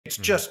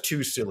It's just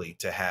too silly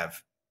to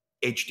have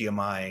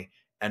HDMI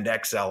and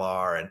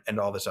XLR and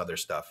all this other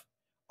stuff.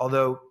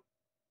 Although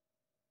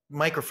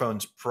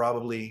microphones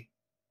probably,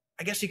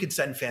 I guess you could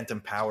send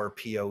phantom power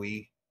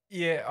PoE.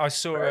 Yeah, I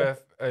saw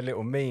a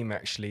little meme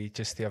actually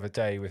just the other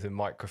day with a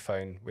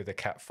microphone with a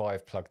Cat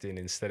 5 plugged in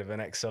instead of an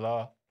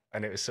XLR.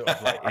 And it was sort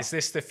of like, is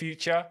this the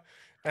future?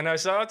 And I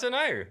was like, I don't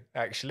know,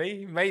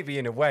 actually. Maybe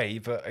in a way,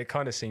 but it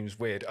kind of seems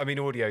weird. I mean,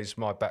 audio's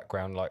my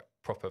background, like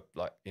proper,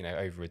 like, you know,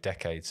 over a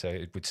decade. So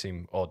it would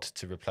seem odd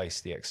to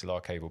replace the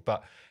XLR cable.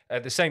 But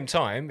at the same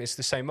time, it's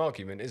the same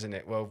argument, isn't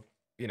it? Well,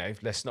 you know,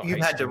 let's not You've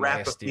had to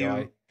wrap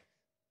SDI.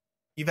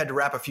 You've had to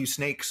wrap a few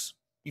snakes.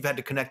 You've had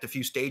to connect a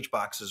few stage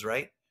boxes,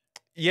 right?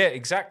 Yeah,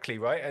 exactly,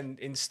 right. And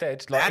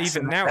instead, like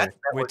even now,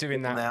 we're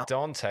doing that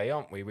Dante,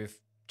 aren't we? With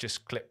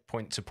just clip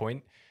point to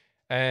point.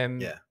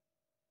 Yeah.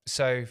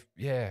 So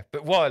yeah,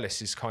 but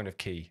wireless is kind of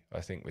key, I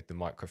think, with the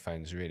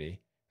microphones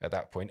really at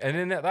that point. And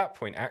then at that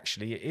point,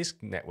 actually, it is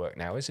network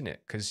now, isn't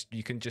it? Because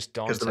you can just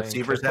Dante. Because the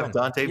receivers have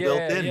Dante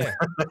built in.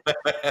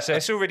 Yeah. So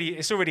it's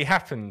already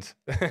happened.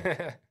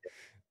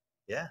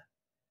 Yeah,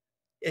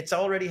 it's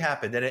already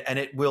happened, and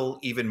it will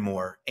even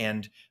more.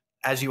 And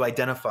as you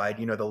identified,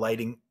 you know, the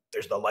lighting.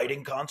 There's the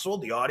lighting console,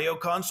 the audio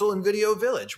console, and Video Village.